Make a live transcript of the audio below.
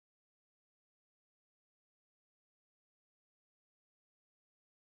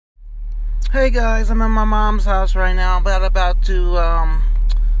Hey guys, I'm in my mom's house right now, but about to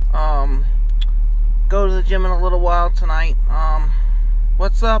go to the gym in a little while tonight.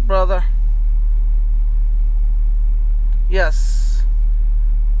 What's up, brother? Yes,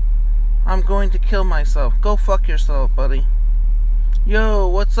 I'm going to kill myself. Go fuck yourself, buddy. Yo,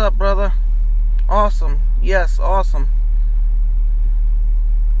 what's up, brother? Awesome. Yes, awesome.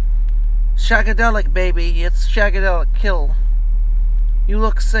 Shagadelic, baby. It's Shagadelic kill. You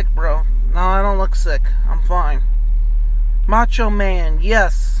look sick, bro. No, I don't look sick. I'm fine. Macho Man,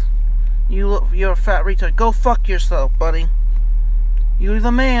 yes. You're a fat retard. Go fuck yourself, buddy. You're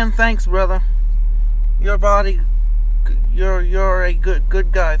the man. Thanks, brother. Your body, you're a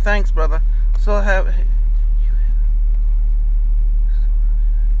good guy. Thanks, brother. So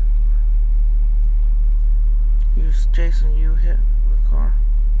Jason, you hit the car.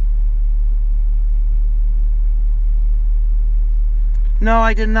 No,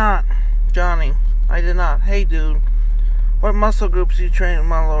 I did not, Johnny. I did not. Hey, dude. What muscle groups you train,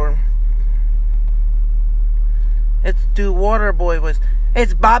 my lord? It's do water boy voice.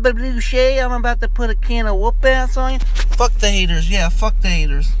 It's Bobby Blue Shay. I'm about to put a can of whoop ass on you. Fuck the haters. Yeah, fuck the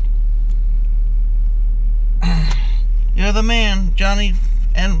haters. You're the man, Johnny.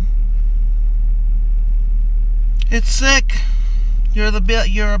 And it's sick. You're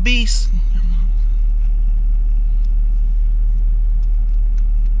a beast.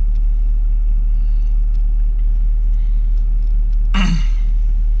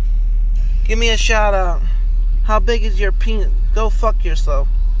 Give me a shout out. How big is your penis? Go fuck yourself.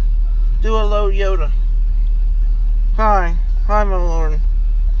 Do a low Yoda. Hi, my lord.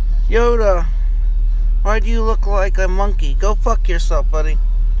 Yoda, why do you look like a monkey? Go fuck yourself, buddy.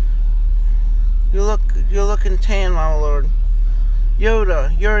 You're looking tan, my lord.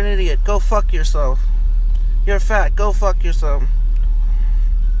 Yoda, you're an idiot. Go fuck yourself. You're fat. Go fuck yourself.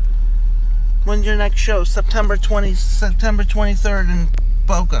 When's your next show? September 23rd in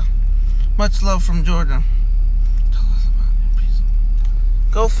Boca. Much love from Georgia.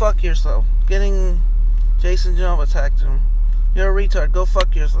 Go fuck yourself. Getting Jason Genova attacked him. You're a retard. Go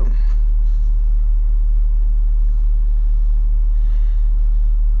fuck yourself.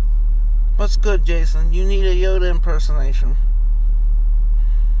 What's good, Jason? You need a Yoda impersonation.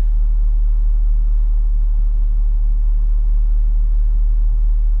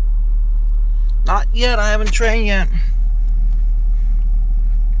 Not yet. I haven't trained yet.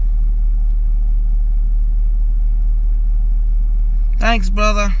 Thanks,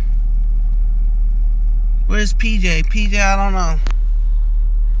 brother. Where's PJ? PJ, I don't know.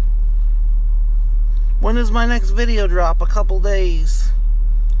 When is my next video drop? A couple days.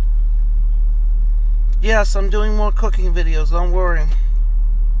 Yes, I'm doing more cooking videos. Don't worry.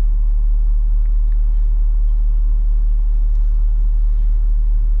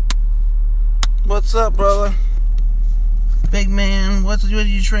 What's up, brother? Big man, what are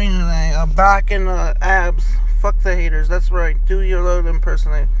you training today? Back and abs. Fuck the haters, that's right. Do your load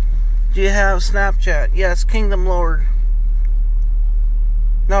impersonate. Do you have Snapchat? Yes, Kingdom Lord.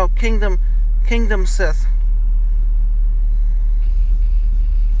 No, Kingdom Sith.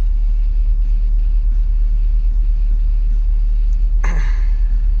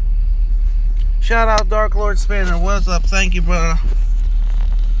 Shout out Dark Lord Spanner. What's up? Thank you, brother.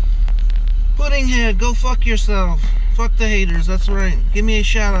 Puddinghead, go fuck yourself. Fuck the haters, that's right. Give me a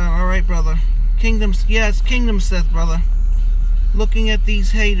shout out, alright, brother. Yes, Kingdom Sith, brother. Looking at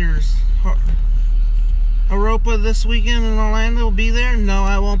these haters. Europa this weekend in Orlando will be there? No,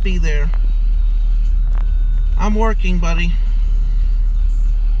 I won't be there. I'm working, buddy.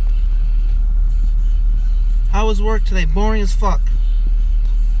 How was work today? Boring as fuck.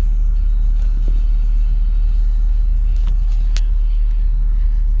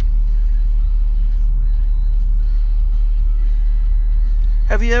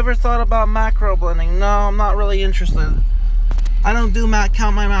 Have you ever thought about macro blending? No, I'm not really interested. I don't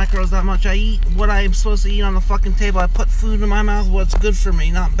count my macros that much. I eat what I'm supposed to eat on the fucking table. I put food in my mouth, what's good for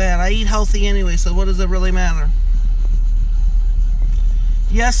me, not bad. I eat healthy anyway, so what does it really matter?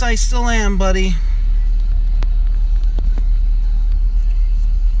 Yes, I still am, buddy.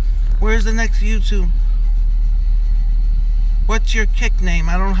 Where's the next YouTube? What's your kick name?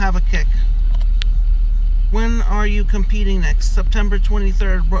 I don't have a kick. When are you competing next? September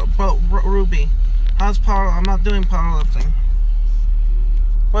 23rd, Ruby. How's power? I'm not doing powerlifting.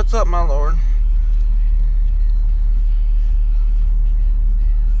 What's up, my lord?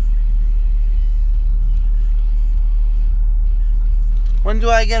 When do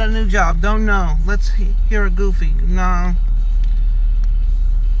I get a new job? Don't know. Let's hear a goofy. No.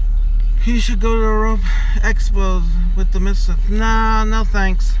 You should go to the rope expos with the misfits. Nah, no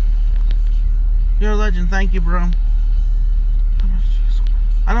thanks. You're a legend. Thank you, bro.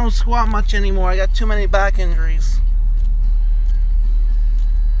 I don't squat much anymore. I got too many back injuries.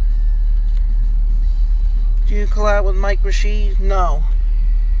 Do you collab with Mike Rashid? No.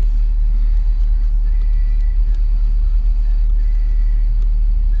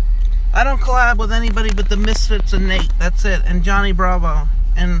 I don't collab with anybody but the Misfits and Nate. That's it. And Johnny Bravo.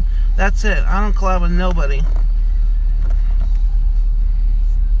 And that's it. I don't collab with nobody.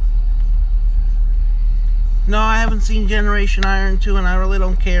 No, I haven't seen Generation Iron 2 and I really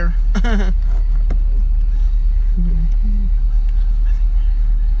don't care.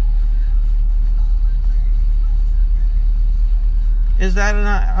 Is that an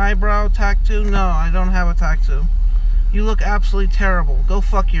eyebrow tattoo? No, I don't have a tattoo. You look absolutely terrible. Go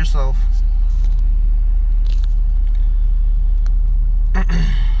fuck yourself.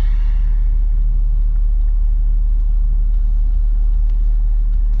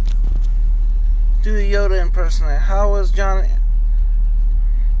 Do the Yoda impersonator. How was Johnny?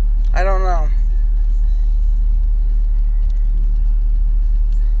 I don't know.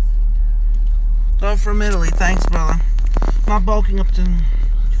 Love from Italy. Thanks, brother. Not bulking up to...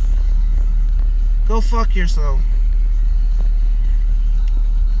 Go fuck yourself.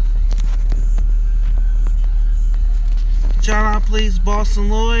 Shout out, please, Boston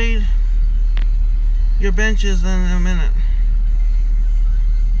Lloyd. Your bench is in a minute.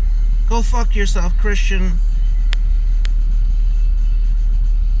 Go fuck yourself, Christian.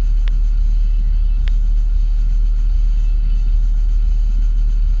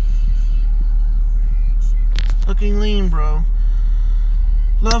 Looking lean, bro.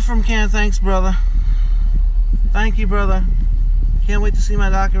 Love from Can. Thanks, brother. Thank you, brother. Can't wait to see my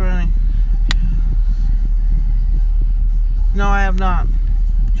documentary. No, I have not.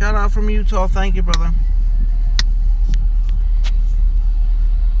 Shout out from Utah. Thank you, brother.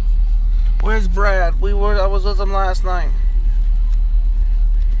 Where's Brad? I was with him last night.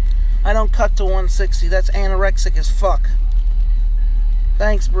 I don't cut to 160. That's anorexic as fuck.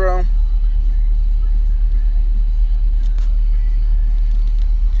 Thanks, bro.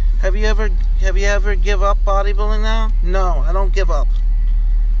 Have you ever give up bodybuilding now? No, I don't give up.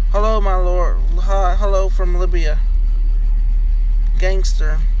 Hello, my lord. Hi, hello from Libya.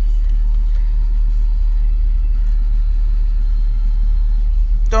 Gangster.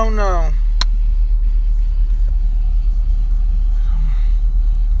 Don't know.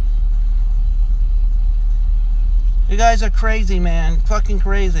 You guys are crazy, man. Fucking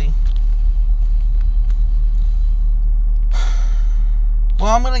crazy. Well,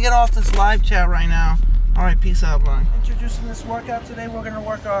 I'm going to get off this live chat right now. Alright, peace out, bye. Introducing this workout today, we're going to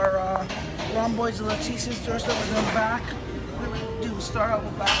work our rhomboids and latissimus dorsi. We're going back. We're going to start out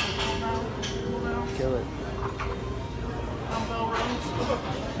with back. Kill it. Dumbbell rows.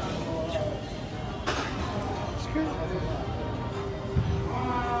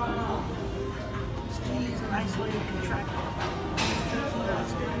 Squeeze and isolate and contract.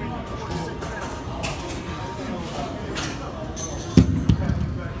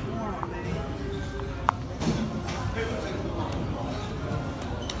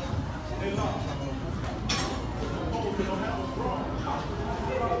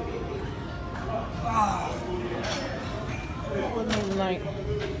 Tonight.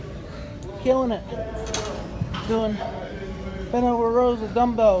 Killing it. Doing bent over rows of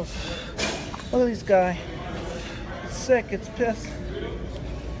dumbbells. Look at this guy. It's sick, it's pissed.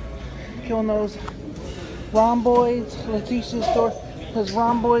 Killing those rhomboids, latissimus dorsi. His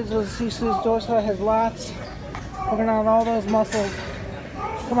rhomboids, latissimus dorsi, his lats. Working on all those muscles.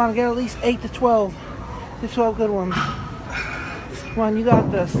 Come on, get at least 8 to 12. Get 12 good ones. Come on, you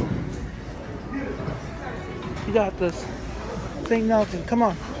got this. You got this. Ain't nothing. Come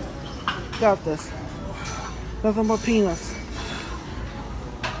on. Got this. Nothing but peanuts.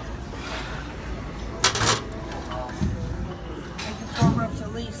 Make it 4 reps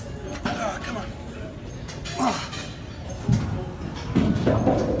at least. Oh, come on. Oh.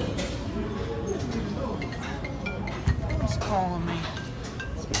 He's calling me.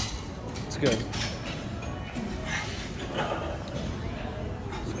 It's good.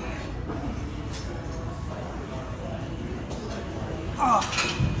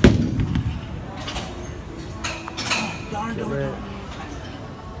 Kill it.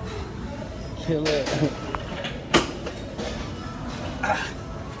 Kill it.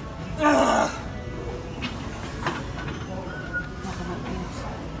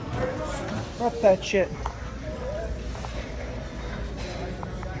 Up that shit.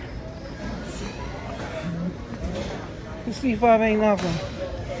 This C5 ain't nothing.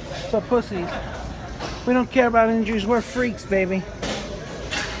 It's a pussies. We don't care about injuries. We're freaks, baby.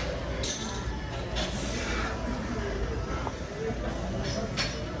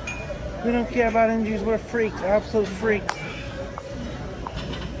 We don't care about injuries. We're freaks, absolute freaks.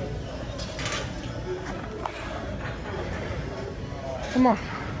 Come on.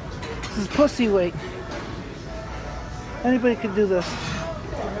 This is pussy weight. Anybody could do this.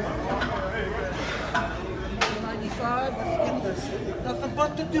 95, let's get this. Nothing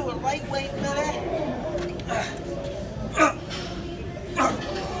but to do it. Lightweight, man.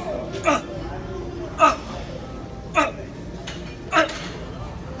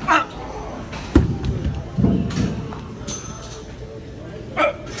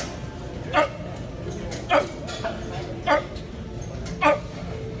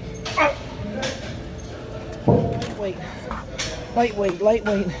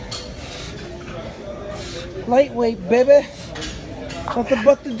 Lightweight. Lightweight, baby. Nothing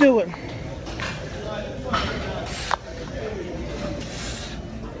but to do it.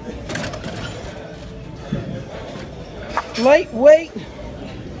 Lightweight.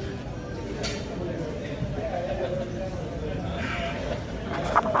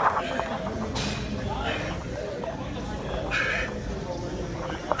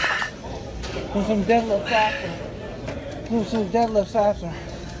 And some deadlifts after. Do some deadlifts after.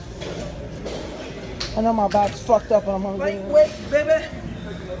 I know my back's fucked up and I'm gonna lightweight, baby.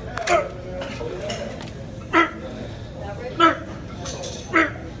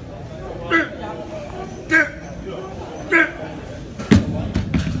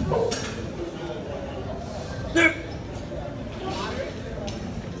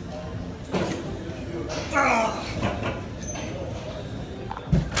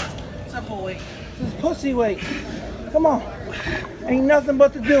 Simple weight. This is pussy weight. Come on. Ain't nothing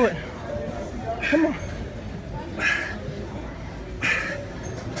but to do it. Come on.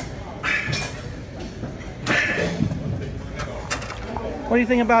 What do you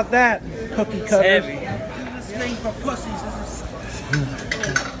think about that, cookie cutter? Heavy. This thing for pussies. This is...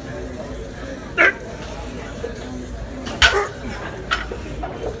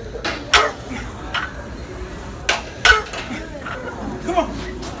 Come on.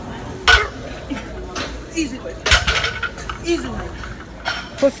 Easy weight. Easy weight.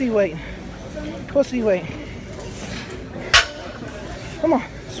 Pussy weight. Pussy weight. Come on.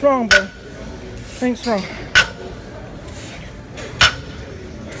 Strong, bro. Think strong.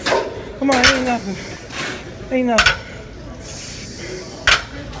 Come on, ain't nothing. Ain't nothing.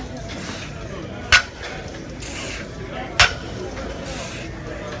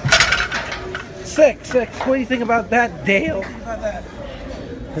 Six. What do you think about that, Dale? How about that?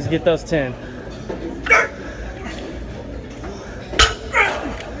 Let's get those 10.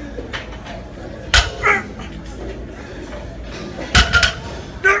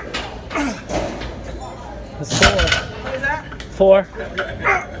 That's 4. What is that? 4.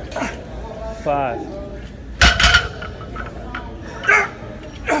 5.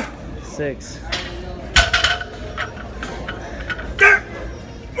 6.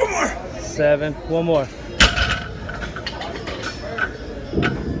 7. One more.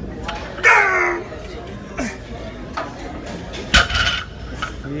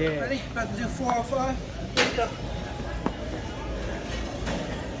 Yeah. Ready? About to do 4 or 5. Here we go.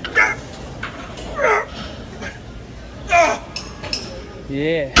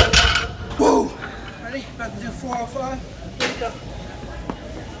 Yeah. Woo! Ready? About to do 4 or 5. Here we go.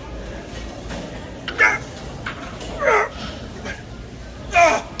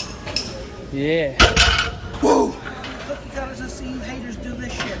 Yeah. Woo! Cookie cutters, I see you haters do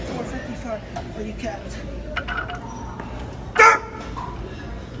this shit. 455 for you cats.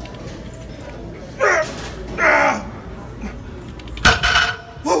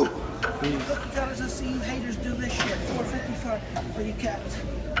 Woo! Cookie cutters, I see you haters do this shit. 455 for you cats.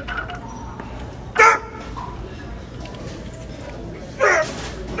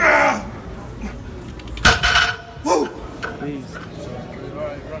 Woo! Please.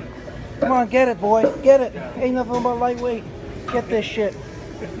 Come on, get it, boy. Get it. Ain't nothing but lightweight. Get this shit.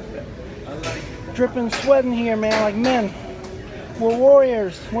 Dripping sweat in here, man, like men. We're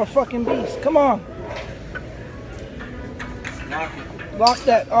warriors. We're fucking beasts. Come on. Lock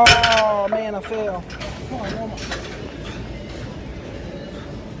that. Oh, man, I fail. Come on, one more.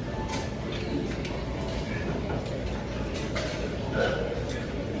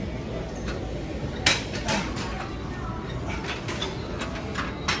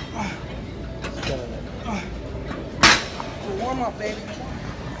 Warm up, baby.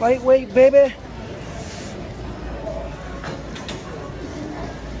 Lightweight, baby.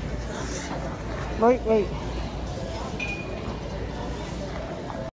 Lightweight.